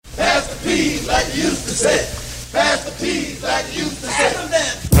the peas like you used to say. Pass the peas like you used to say.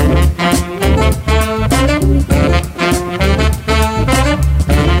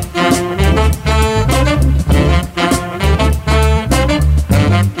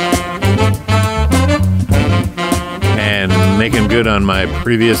 Making good on my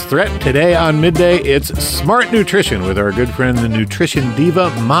previous threat. Today on Midday, it's Smart Nutrition with our good friend, the nutrition diva,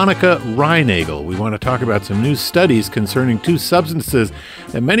 Monica Reinagel. We want to talk about some new studies concerning two substances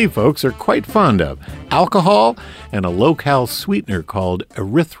that many folks are quite fond of, alcohol and a low-cal sweetener called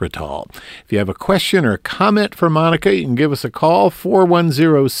erythritol. If you have a question or a comment for Monica, you can give us a call,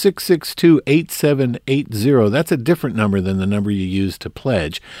 410-662-8780. That's a different number than the number you use to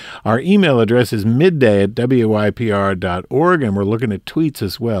pledge. Our email address is midday@wypr.org. And we're looking at tweets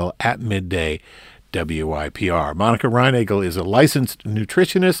as well, at Midday WYPR. Monica Reinagel is a licensed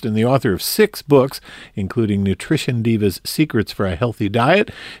nutritionist and the author of 6 books, including Nutrition Diva's Secrets for a Healthy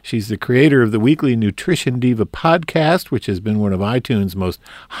Diet. She's the creator of the weekly Nutrition Diva podcast, which has been one of iTunes' most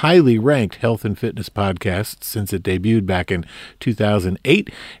highly ranked health and fitness podcasts since it debuted back in 2008.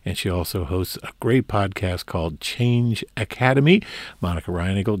 And she also hosts a great podcast called Change Academy. Monica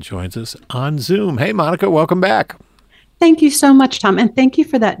Reinagel joins us on Zoom. Hey, Monica, welcome back. Thank you so much, Tom, and thank you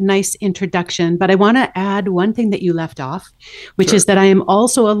for that nice introduction. But I want to add one thing that you left off, which is that I am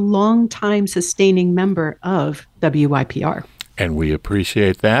also a longtime sustaining member of WYPR. And we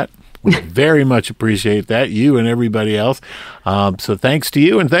appreciate that. We very much appreciate that, you and everybody else. So thanks to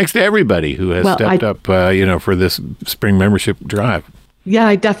you, and thanks to everybody who has stepped up, for this spring membership drive. Yeah,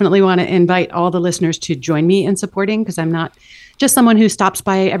 I definitely want to invite all the listeners to join me in supporting, because I'm not just someone who stops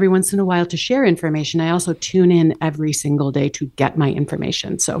by every once in a while to share information. I also tune in every single day to get my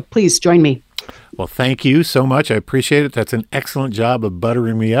information. So please join me. Well, thank you so much. I appreciate it. That's an excellent job of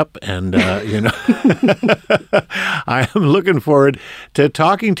buttering me up. And, I am looking forward to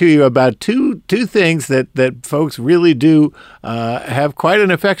talking to you about two things that folks really do have quite an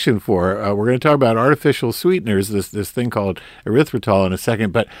affection for. We're going to talk about artificial sweeteners, this thing called erythritol in a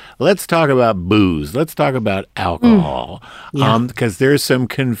second. But let's talk about booze. Let's talk about alcohol. Because there's some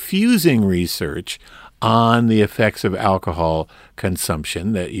confusing research on the effects of alcohol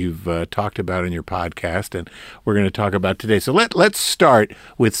consumption that you've talked about in your podcast, and we're going to talk about today. So let's start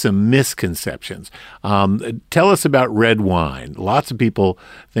with some misconceptions. Tell us about red wine. Lots of people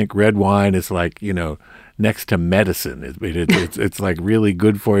think red wine is like, next to medicine. It's like really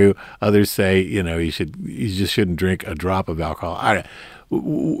good for you. Others say, you just shouldn't drink a drop of alcohol.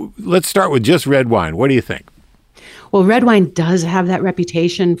 Let's start with just red wine. What do you think? Well, red wine does have that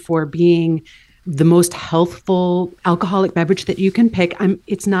reputation for being the most healthful alcoholic beverage that you can pick.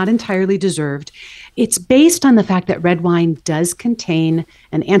 It's not entirely deserved. It's based on the fact that red wine does contain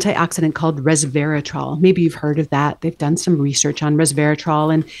an antioxidant called resveratrol. Maybe you've heard of that. They've done some research on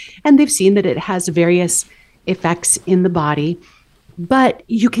resveratrol, and they've seen that it has various effects in the body. But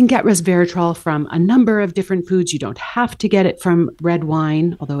you can get resveratrol from a number of different foods. You don't have to get it from red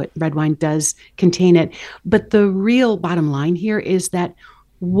wine, although red wine does contain it. But the real bottom line here is that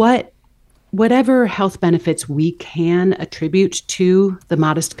whatever health benefits we can attribute to the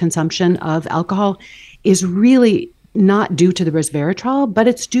modest consumption of alcohol is really not due to the resveratrol, but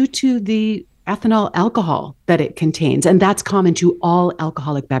it's due to the ethanol alcohol that it contains. And that's common to all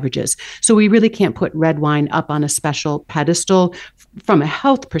alcoholic beverages. So we really can't put red wine up on a special pedestal from a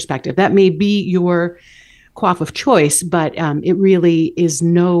health perspective. That may be your quaff of choice, but it really is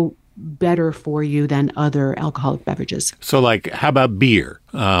no better for you than other alcoholic beverages. So how about beer?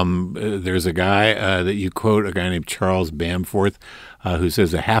 There's a guy that you quote, a guy named Charles Bamforth, who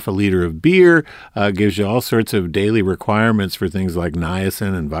says a half a liter of beer gives you all sorts of daily requirements for things like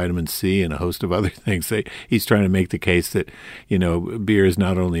niacin and vitamin C and a host of other things. He's trying to make the case that, beer is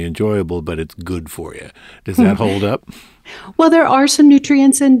not only enjoyable, but it's good for you. Does that hold up? Well, there are some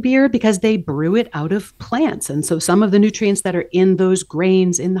nutrients in beer because they brew it out of plants. And so some of the nutrients that are in those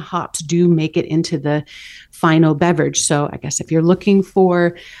grains, in the hops, do make it into the final beverage. So I guess if you're looking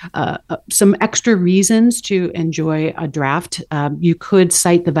for some extra reasons to enjoy a draft, you could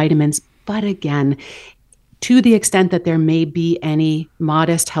cite the vitamins. But again, to the extent that there may be any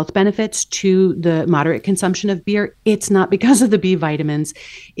modest health benefits to the moderate consumption of beer, it's not because of the B vitamins.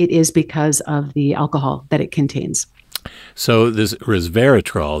 It is because of the alcohol that it contains. So this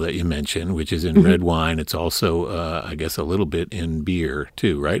resveratrol that you mentioned, which is in red wine, it's also, I guess, a little bit in beer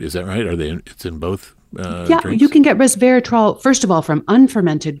too, right? Is that right? It's in both drinks? You can get resveratrol, first of all, from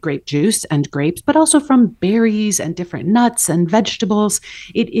unfermented grape juice and grapes, but also from berries and different nuts and vegetables.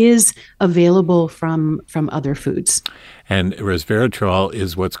 It is available from other foods. And resveratrol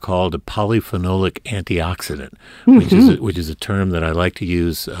is what's called a polyphenolic antioxidant, which is a term that I like to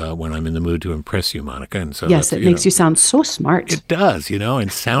use when I'm in the mood to impress you, Monica. And so yes, it makes you sound so smart. It does,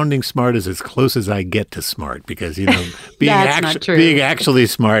 and sounding smart is as close as I get to smart because, being actually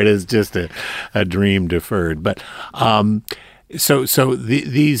smart is just a dream deferred. But So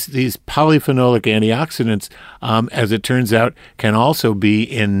these polyphenolic antioxidants, as it turns out, can also be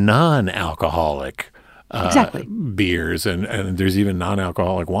in non-alcoholic beers, and there's even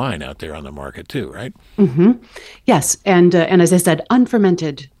non-alcoholic wine out there on the market too, right? Mm-hmm. Yes, and as I said,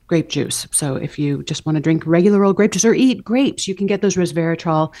 unfermented grape juice. So if you just want to drink regular old grape juice or eat grapes, you can get those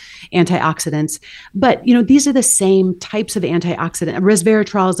resveratrol antioxidants. But, these are the same types of antioxidant.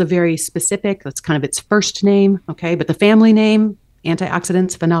 Resveratrol is a very specific, that's kind of its first name, okay? But the family name,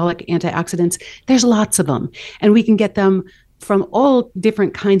 antioxidants, phenolic antioxidants, there's lots of them. And we can get them from all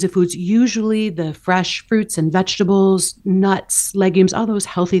different kinds of foods, usually the fresh fruits and vegetables, nuts, legumes, all those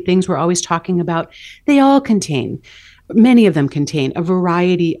healthy things we're always talking about. Many of them contain a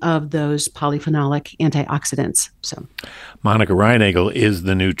variety of those polyphenolic antioxidants. So, Monica Reinagel is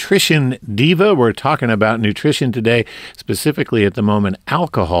the nutrition diva. We're talking about nutrition today, specifically at the moment,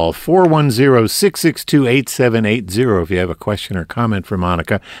 alcohol. 410-662-8780 if you have a question or comment for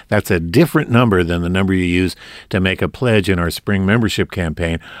Monica. That's a different number than the number you use to make a pledge in our spring membership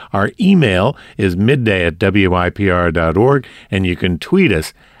campaign. Our email is midday@wypr.org, and you can tweet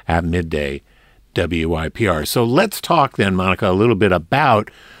us at midday. WYPR. So let's talk then, Monica, a little bit about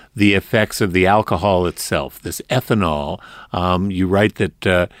the effects of the alcohol itself, this ethanol. You write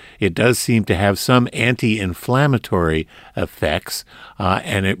that it does seem to have some anti-inflammatory effects,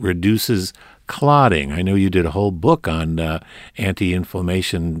 and it reduces clotting. I know you did a whole book on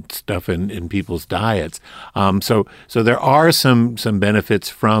anti-inflammation stuff in people's diets. So there are some benefits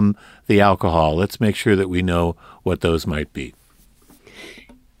from the alcohol. Let's make sure that we know what those might be.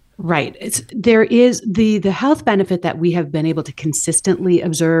 Right. There is the health benefit that we have been able to consistently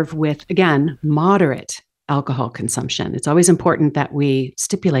observe with, again, moderate alcohol consumption. It's always important that we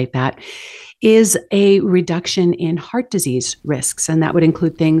stipulate that, is a reduction in heart disease risks. And that would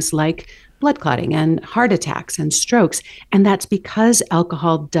include things like blood clotting and heart attacks and strokes. And that's because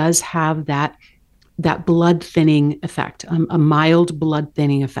alcohol does have that blood thinning effect, a mild blood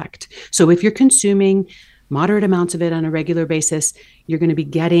thinning effect. So if you're consuming moderate amounts of it on a regular basis, you're going to be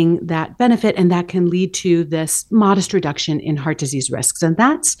getting that benefit, and that can lead to this modest reduction in heart disease risks. And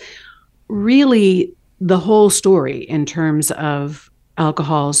that's really the whole story in terms of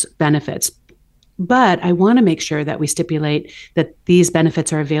alcohol's benefits. But I want to make sure that we stipulate that these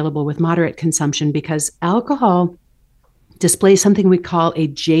benefits are available with moderate consumption, because alcohol displays something we call a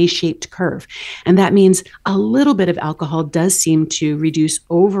J-shaped curve. And that means a little bit of alcohol does seem to reduce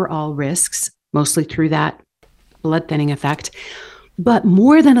overall risks, mostly through that blood thinning effect, but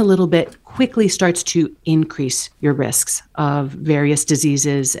more than a little bit quickly starts to increase your risks of various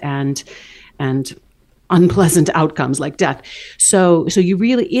diseases and unpleasant outcomes like death. So you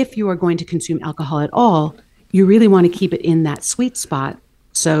really, if you are going to consume alcohol at all, you really want to keep it in that sweet spot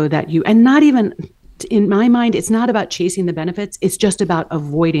so that and not even, in my mind, it's not about chasing the benefits, it's just about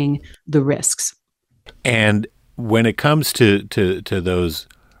avoiding the risks. And when it comes to those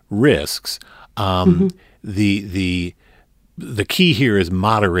risks, the key here is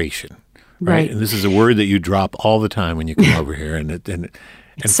moderation, right? And this is a word that you drop all the time when you come over here, and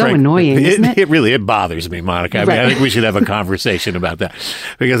it's so annoying, isn't it? It really bothers me, Monica. I mean, I think we should have a conversation about that,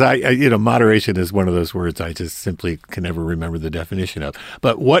 because I moderation is one of those words I just simply can never remember the definition of.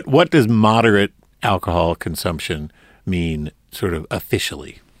 But what does moderate alcohol consumption mean, sort of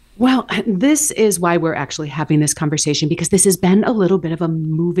officially? Well, this is why we're actually having this conversation, because this has been a little bit of a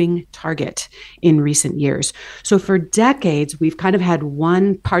moving target in recent years. So for decades, we've kind of had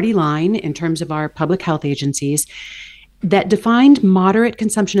one party line in terms of our public health agencies that defined moderate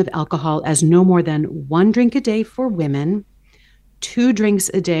consumption of alcohol as no more than 1 drink a day for women, 2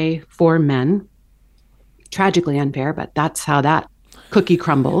 drinks a day for men. Tragically unfair, but that's how that cookie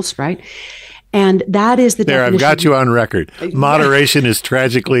crumbles, right? And that is the definition. I've got you on record. Moderation is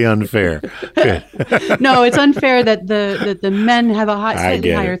tragically unfair. No, it's unfair that the men have a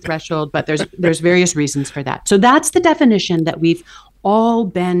slightly higher threshold, but there's various reasons for that. So that's the definition that we've all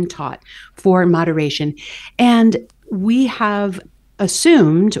been taught for moderation. And we have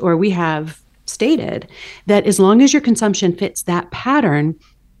assumed, or we have stated, that as long as your consumption fits that pattern,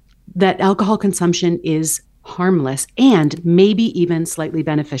 that alcohol consumption is harmless and maybe even slightly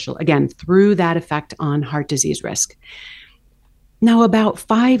beneficial, again, through that effect on heart disease risk. Now, about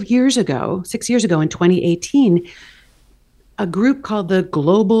 6 years ago, in 2018, a group called the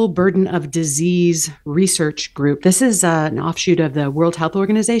Global Burden of Disease Research Group. This is an offshoot of the World Health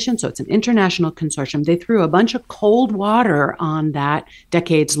Organization, so it's an international consortium. They threw a bunch of cold water on that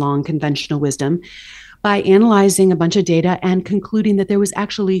decades-long conventional wisdom by analyzing a bunch of data and concluding that there was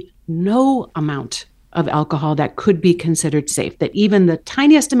actually no amount of alcohol that could be considered safe, that even the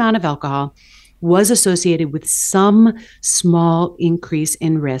tiniest amount of alcohol was associated with some small increase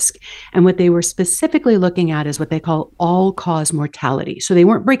in risk. And what they were specifically looking at is what they call all-cause mortality. So they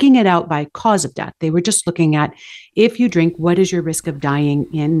weren't breaking it out by cause of death. They were just looking at, if you drink, what is your risk of dying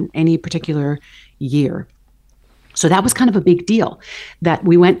in any particular year? So that was kind of a big deal, that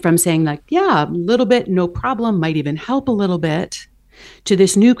we went from saying like, yeah, a little bit, no problem, might even help a little bit, to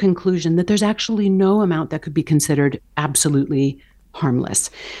this new conclusion that there's actually no amount that could be considered absolutely harmless.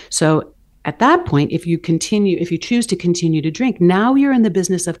 So at that point, if you choose to continue to drink, now you're in the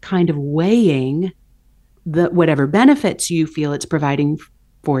business of kind of weighing whatever benefits you feel it's providing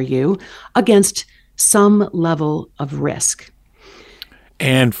for you against some level of risk.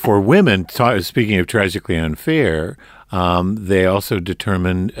 And for women, speaking of tragically unfair, they also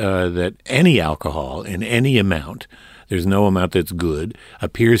determined that any alcohol in any amount, there's no amount that's good,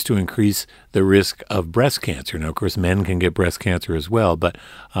 appears to increase the risk of breast cancer. Now, of course, men can get breast cancer as well, but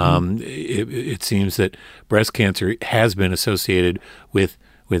it seems that breast cancer has been associated with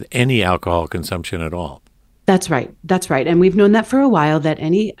any alcohol consumption at all. That's right. That's right. And we've known that for a while, that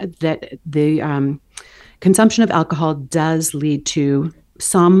the consumption of alcohol does lead to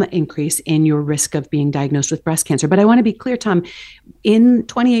some increase in your risk of being diagnosed with breast cancer. But I want to be clear, Tom, in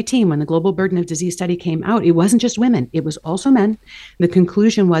 2018, when the Global Burden of Disease study came out, it wasn't just women, it was also men. The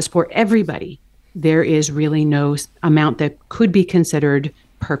conclusion was for everybody, there is really no amount that could be considered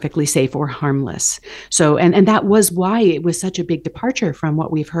perfectly safe or harmless. So, and that was why it was such a big departure from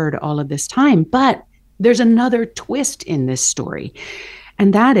what we've heard all of this time. But there's another twist in this story.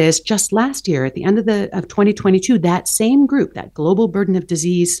 And that is, just last year, at the end of 2022, that same group, that Global Burden of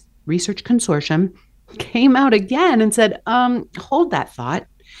Disease Research Consortium, came out again and said, hold that thought.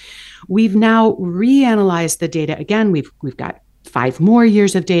 We've now reanalyzed the data again. We've got 5 more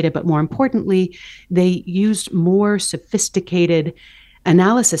years of data, but more importantly, they used more sophisticated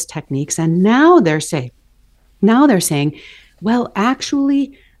analysis techniques. And now they're saying, well,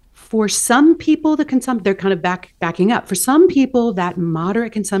 actually, for some people, they're kind of backing up. For some people, that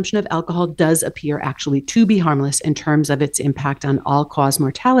moderate consumption of alcohol does appear actually to be harmless in terms of its impact on all-cause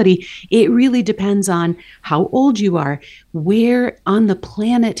mortality. It really depends on how old you are, where on the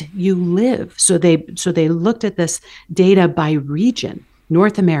planet you live. So they looked at this data by region: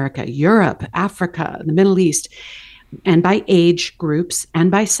 North America, Europe, Africa, the Middle East, and by age groups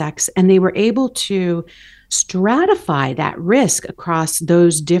and by sex. And they were able to stratify that risk across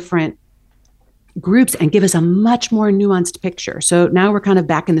those different groups and give us a much more nuanced picture. So now we're kind of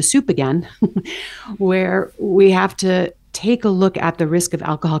back in the soup again, where we have to take a look at the risk of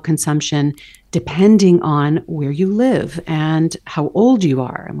alcohol consumption depending on where you live and how old you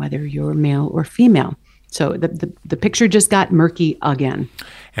are and whether you're male or female. So the picture just got murky again.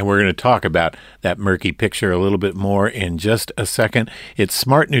 And we're going to talk about that murky picture a little bit more in just a second. It's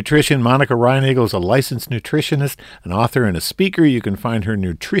Smart Nutrition. Monica Reinagle is a licensed nutritionist, an author, and a speaker. You can find her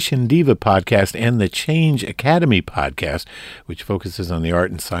Nutrition Diva podcast and the Change Academy podcast, which focuses on the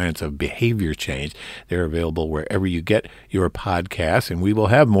art and science of behavior change. They're available wherever you get your podcasts, and we will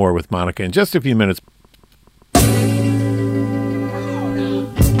have more with Monica in just a few minutes.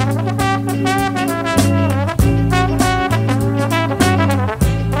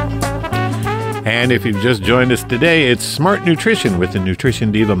 And if you've just joined us today, it's Smart Nutrition with the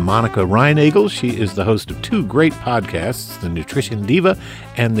Nutrition Diva Monica Reinagle. She is the host of 2 great podcasts, the Nutrition Diva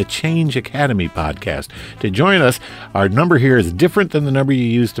and the Change Academy podcast. To join us, our number here is different than the number you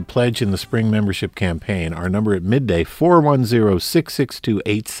used to pledge in the spring membership campaign. Our number at midday,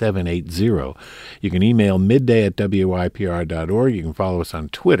 410-662-8780. You can email midday@wypr.org. You can follow us on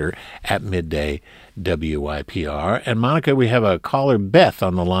Twitter at midday.wypr. And Monica, we have a caller, Beth,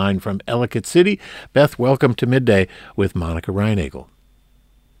 on the line from Ellicott City. Beth, welcome to Midday with Monica Reinagle.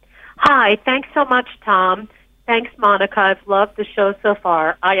 Hi, thanks so much, Tom. Thanks, Monica. I've loved the show so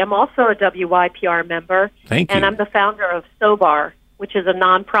far. I am also a WYPR member. Thank you. And I'm the founder of SOBAR, which is a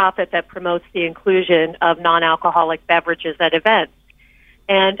nonprofit that promotes the inclusion of non-alcoholic beverages at events.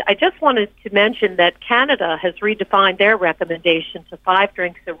 And I just wanted to mention that Canada has redefined their recommendation to 5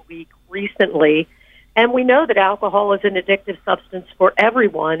 drinks a week recently. And we know that alcohol is an addictive substance for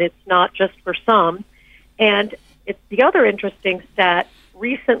everyone. It's not just for some. And the other interesting stat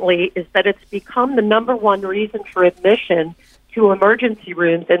recently is that it's become the number 1 reason for admission to emergency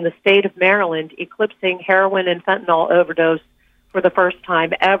rooms in the state of Maryland, eclipsing heroin and fentanyl overdose for the first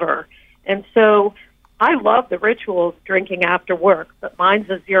time ever. And so I love the ritual of drinking after work, but mine's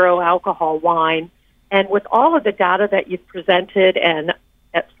a zero alcohol wine. And with all of the data that you've presented, and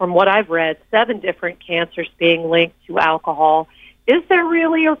from what I've read, 7 different cancers being linked to alcohol, is there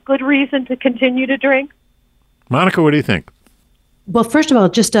really a good reason to continue to drink? Monica, what do you think? Well, first of all,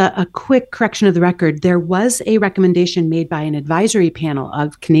 just a quick correction of the record. There was a recommendation made by an advisory panel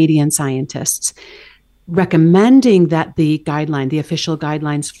of Canadian scientists recommending that the official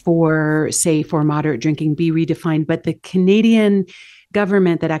guidelines for moderate drinking be redefined, but the Canadian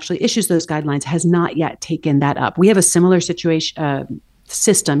government that actually issues those guidelines has not yet taken that up. We have a similar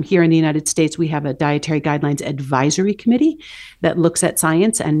system here in the United States. We have a dietary guidelines advisory committee that looks at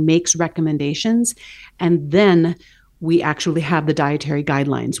science and makes recommendations, and then we actually have the dietary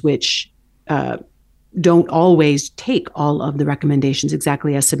guidelines, which don't always take all of the recommendations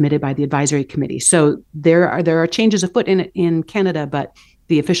exactly as submitted by the advisory committee. So there are changes afoot in Canada, but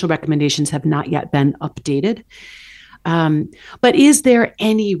the official recommendations have not yet been updated. But is there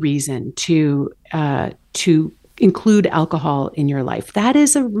any reason to include alcohol in your life? That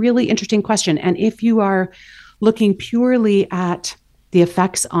is a really interesting question. And if you are looking purely at the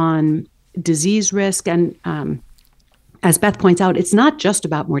effects on disease risk and as Beth points out, it's not just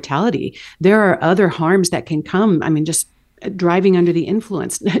about mortality. There are other harms that can come. I mean, just driving under the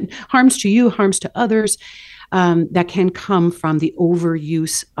influence, harms to you, harms to others, that can come from the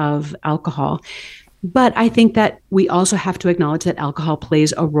overuse of alcohol. But I think that we also have to acknowledge that alcohol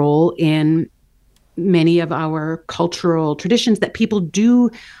plays a role in many of our cultural traditions, that people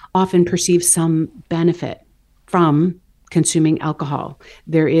do often perceive some benefit from consuming alcohol.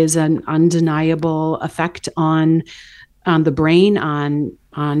 There is an undeniable effect on the brain, on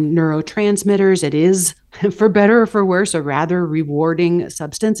neurotransmitters. It is, for better or for worse, a rather rewarding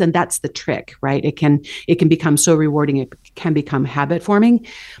substance. And that's the trick, right? It can become so rewarding, it can become habit forming.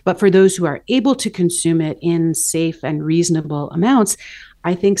 But for those who are able to consume it in safe and reasonable amounts,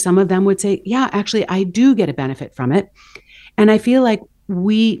 I think some of them would say, yeah, actually, I do get a benefit from it. And I feel like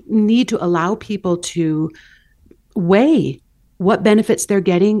we need to allow people to weigh what benefits they're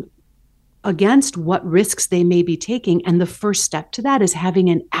getting against what risks they may be taking. And the first step to that is having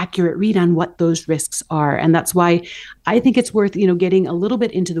an accurate read on what those risks are. And that's why I think it's worth, getting a little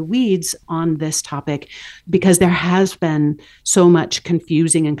bit into the weeds on this topic, because there has been so much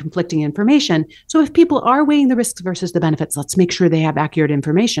confusing and conflicting information. So if people are weighing the risks versus the benefits, let's make sure they have accurate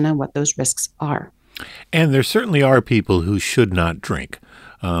information on what those risks are. And there certainly are people who should not drink.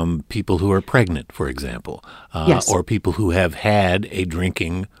 People who are pregnant, for example, yes. Or people who have had a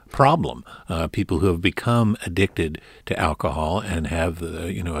drinking problem, people who have become addicted to alcohol and have,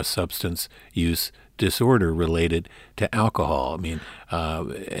 a substance use disorder related to alcohol. I mean,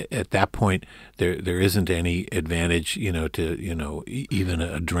 at that point, there isn't any advantage, to, even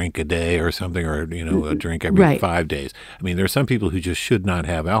a drink a day or something, or, a drink every right. 5 days. I mean, there are some people who just should not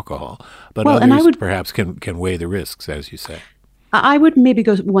have alcohol, but well, others perhaps can weigh the risks, as you say. I would maybe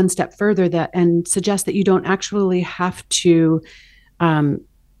go one step further and suggest that you don't actually have to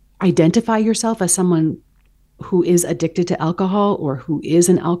identify yourself as someone who is addicted to alcohol or who is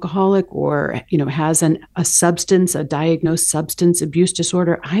an alcoholic or, has a diagnosed substance abuse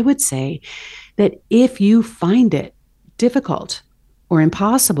disorder. I would say that if you find it difficult or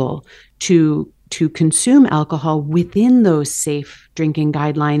impossible to consume alcohol within those safe drinking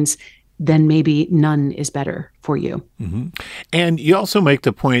guidelines, then maybe none is better for you. Mm-hmm. And you also make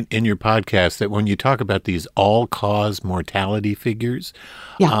the point in your podcast that when you talk about these all-cause mortality figures,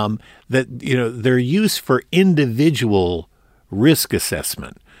 that they're used for individual risk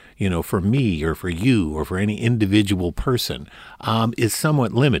assessment. For me or for you or for any individual person, is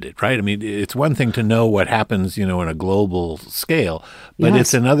somewhat limited, right? I mean, it's one thing to know what happens, in a global scale, but yes.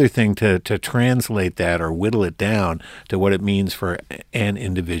 It's another thing to translate that or whittle it down to what it means for an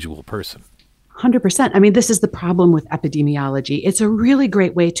individual person. 100%. I mean, this is the problem with epidemiology. It's a really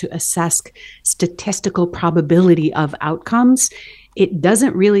great way to assess statistical probability of outcomes. It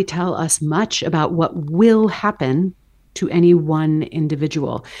doesn't really tell us much about what will happen to any one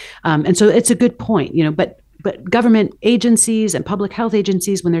individual. And so it's a good point, but government agencies and public health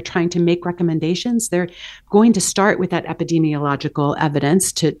agencies, when they're trying to make recommendations, they're going to start with that epidemiological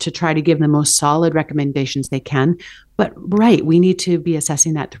evidence to try to give the most solid recommendations they can. But right, we need to be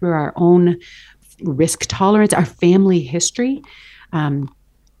assessing that through our own risk tolerance, our family history.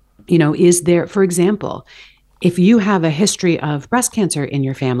 Is there, for example, If you have a history of breast cancer in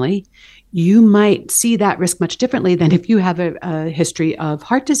your family, you might see that risk much differently than if you have a history of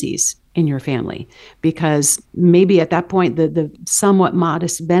heart disease in your family, because maybe at that point, the somewhat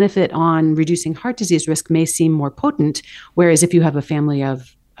modest benefit on reducing heart disease risk may seem more potent, whereas if you have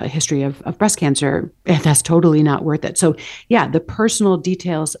a history of breast cancer, that's totally not worth it. So yeah, the personal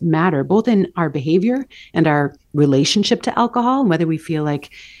details matter, both in our behavior and our relationship to alcohol, and whether we feel like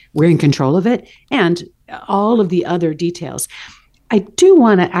we're in control of it, and all of the other details. I do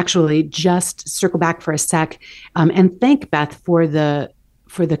want to actually just circle back for a sec and thank Beth for the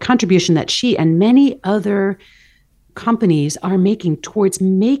contribution that she and many other companies are making towards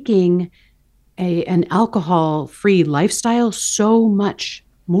making an alcohol-free lifestyle so much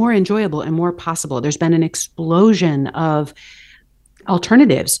more enjoyable and more possible. There's been an explosion of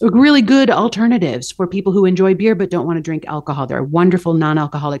alternatives, really good alternatives for people who enjoy beer but don't want to drink alcohol. There are wonderful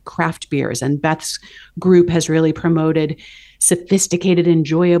non-alcoholic craft beers, and Beth's group has really promoted sophisticated,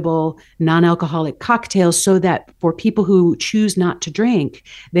 enjoyable, non-alcoholic cocktails so that for people who choose not to drink,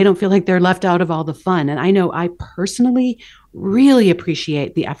 they don't feel like they're left out of all the fun. And I know I personally really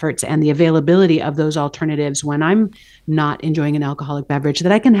appreciate the efforts and the availability of those alternatives when I'm not enjoying an alcoholic beverage,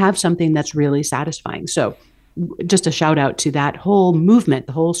 that I can have something that's really satisfying. So just a shout out to that whole movement,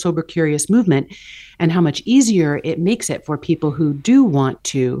 the whole Sober Curious movement, and how much easier it makes it for people who do want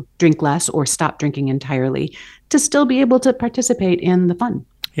to drink less or stop drinking entirely to still be able to participate in the fun.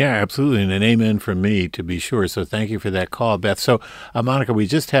 Yeah, absolutely. And an amen from me, to be sure. So thank you for that call, Beth. So, Monica, we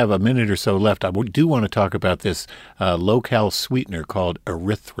just have a minute or so left. I do want to talk about this low-cal sweetener called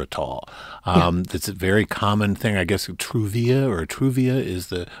erythritol. It's a very common thing. I guess Truvia is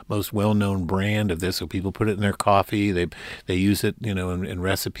the most well-known brand of this. So people put it in their coffee. They use it, in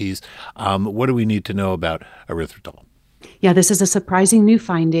recipes. What do we need to know about erythritol? Yeah, this is a surprising new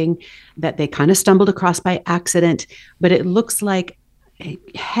finding that they kind of stumbled across by accident, but it looks like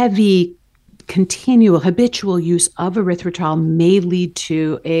heavy, continual, habitual use of erythritol may lead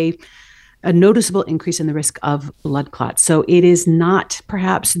to a noticeable increase in the risk of blood clots. So it is not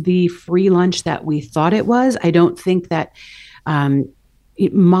perhaps the free lunch that we thought it was. I don't think that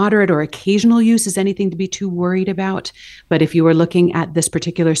moderate or occasional use is anything to be too worried about. But if you are looking at this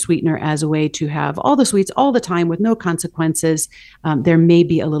particular sweetener as a way to have all the sweets all the time with no consequences, there may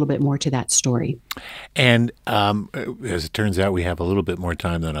be a little bit more to that story. And as it turns out, we have a little bit more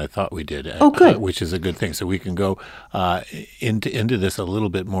time than I thought we did. Oh, good. Which is a good thing. So we can go into this a little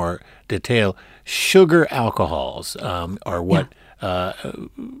bit more detail. Sugar alcohols are what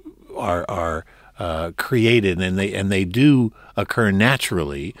are created, and they do occur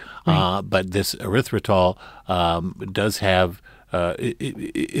naturally, right. But this erythritol does have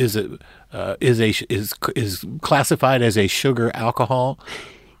is classified as a sugar alcohol.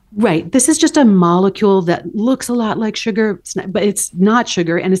 Right. This is just a molecule that looks a lot like sugar, but it's not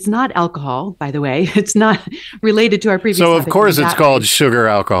sugar, and it's not alcohol, by the way. It's not related to our previous So, of course, it's called sugar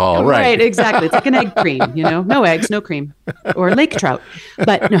alcohol, right? Right, exactly. It's like an egg cream, no eggs, no cream, or lake trout.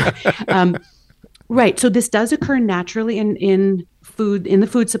 But no. Right. So this does occur naturally in food, in the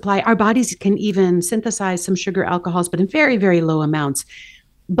food supply. Our bodies can even synthesize some sugar alcohols, but in very, very low amounts.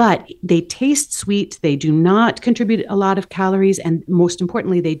 But they taste sweet. They do not contribute a lot of calories. And most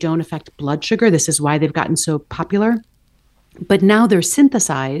importantly, they don't affect blood sugar. This is why they've gotten so popular. But now they're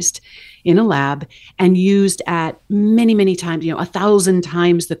synthesized in a lab and used at many, many times, 1,000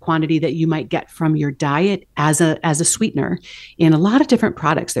 times the quantity that you might get from your diet as a sweetener in a lot of different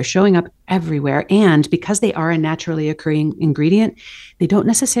products. They're showing up everywhere. And because they are a naturally occurring ingredient, they don't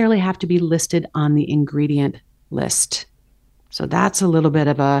necessarily have to be listed on the ingredient list. So that's a little bit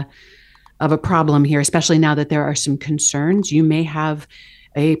of a problem here, especially now that there are some concerns. You may have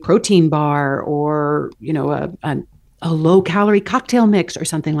a protein bar or, a low-calorie cocktail mix or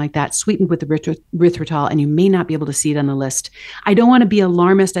something like that, sweetened with the erythritol, and you may not be able to see it on the list. I don't want to be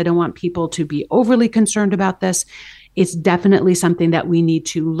alarmist. I don't want people to be overly concerned about this. It's definitely something that we need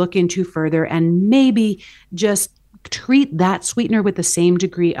to look into further and maybe just treat that sweetener with the same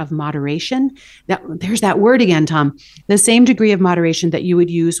degree of moderation. There's that word again, Tom. The same degree of moderation that you would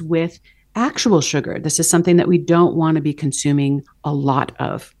use with actual sugar. This is something that we don't want to be consuming a lot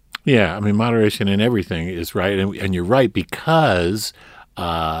of. Yeah, I mean, moderation in everything is right, and you're right, because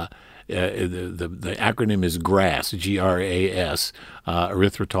the acronym is GRAS, G-R-A-S.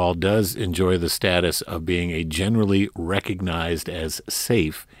 Erythritol does enjoy the status of being a generally recognized as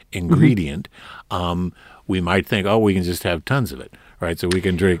safe ingredient. Mm-hmm. We might think, we can just have tons of it, right? So we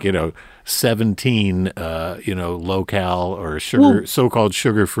can drink, 17, low-cal or sugar, so-called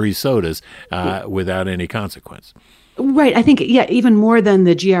sugar-free sodas without any consequence. Right. I think, yeah, even more than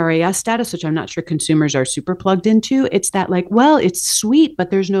the GRAS status, which I'm not sure consumers are super plugged into, it's that like, well, it's sweet,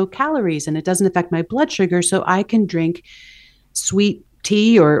 but there's no calories and it doesn't affect my blood sugar. So I can drink sweet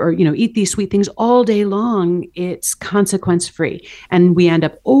tea or eat these sweet things all day long. It's consequence free. And we end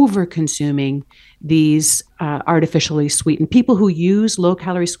up over consuming these artificially sweetened. People who use low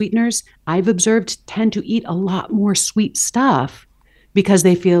calorie sweeteners, I've observed, tend to eat a lot more sweet stuff because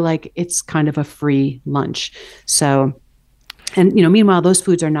they feel like it's kind of a free lunch. So, and meanwhile, those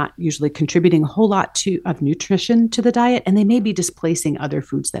foods are not usually contributing a whole lot of nutrition to the diet, and they may be displacing other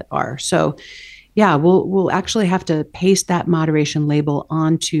foods that are. So, yeah, we'll actually have to paste that moderation label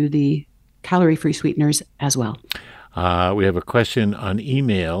onto the calorie-free sweeteners as well. We have a question on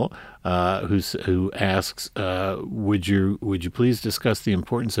email who asks, would you please discuss the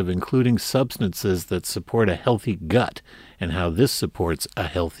importance of including substances that support a healthy gut and how this supports a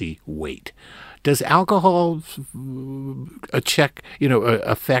healthy weight? Does alcohol affect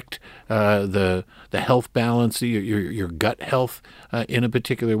the health balance, your gut health in a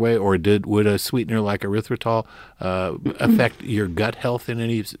particular way, or would a sweetener like erythritol affect your gut health in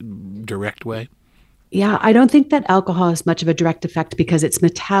any direct way? Yeah, I don't think that alcohol has much of a direct effect because it's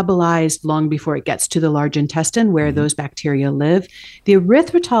metabolized long before it gets to the large intestine where those bacteria live. The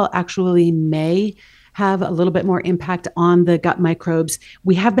erythritol actually may have a little bit more impact on the gut microbes.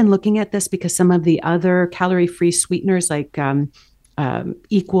 We have been looking at this because some of the other calorie-free sweeteners like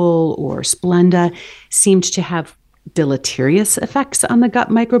Equal or Splenda seemed to have deleterious effects on the gut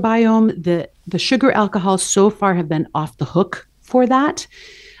microbiome. The sugar alcohols so far have been off the hook for that.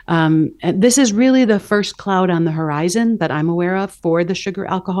 And this is really the first cloud on the horizon that I'm aware of for the sugar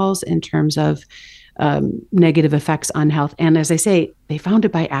alcohols in terms of negative effects on health. And as I say, they found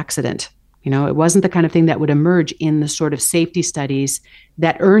it by accident. It wasn't the kind of thing that would emerge in the sort of safety studies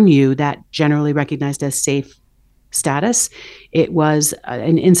that earn you that generally recognized as safe status. It was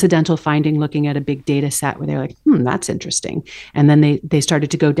an incidental finding looking at a big data set where they're like, that's interesting. And then they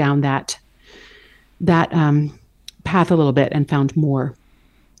started to go down that path a little bit and found more.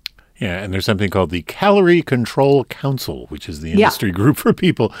 Yeah, and there's something called the Calorie Control Council, which is the industry group for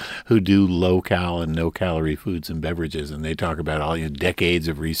people who do low-cal and no-calorie foods and beverages, and they talk about all decades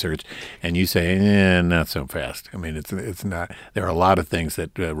of research, and you say, not so fast. I mean, it's not. There are a lot of things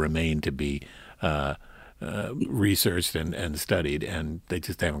that remain to be researched and studied, and they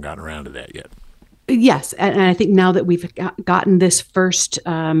just haven't gotten around to that yet. Yes. And I think now that we've gotten this first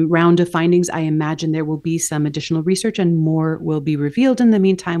round of findings, I imagine there will be some additional research and more will be revealed. In the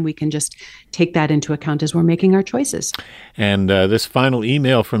meantime, we can just take that into account as we're making our choices. And this final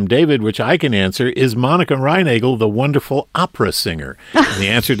email from David, which I can answer, is Monica Reinagel the wonderful opera singer? And the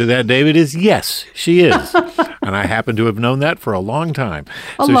answer to that, David, is yes, she is. And I happen to have known that for a long time.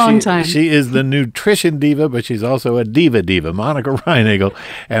 A long time. She is the nutrition diva, but she's also a diva, Monica Reinagel.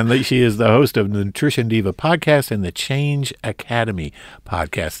 And she is the host of the Nutrition Diva podcast and the Change Academy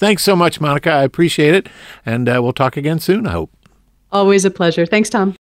podcast. Thanks so much, Monica. I appreciate it. And we'll talk again soon, I hope. Always a pleasure. Thanks, Tom.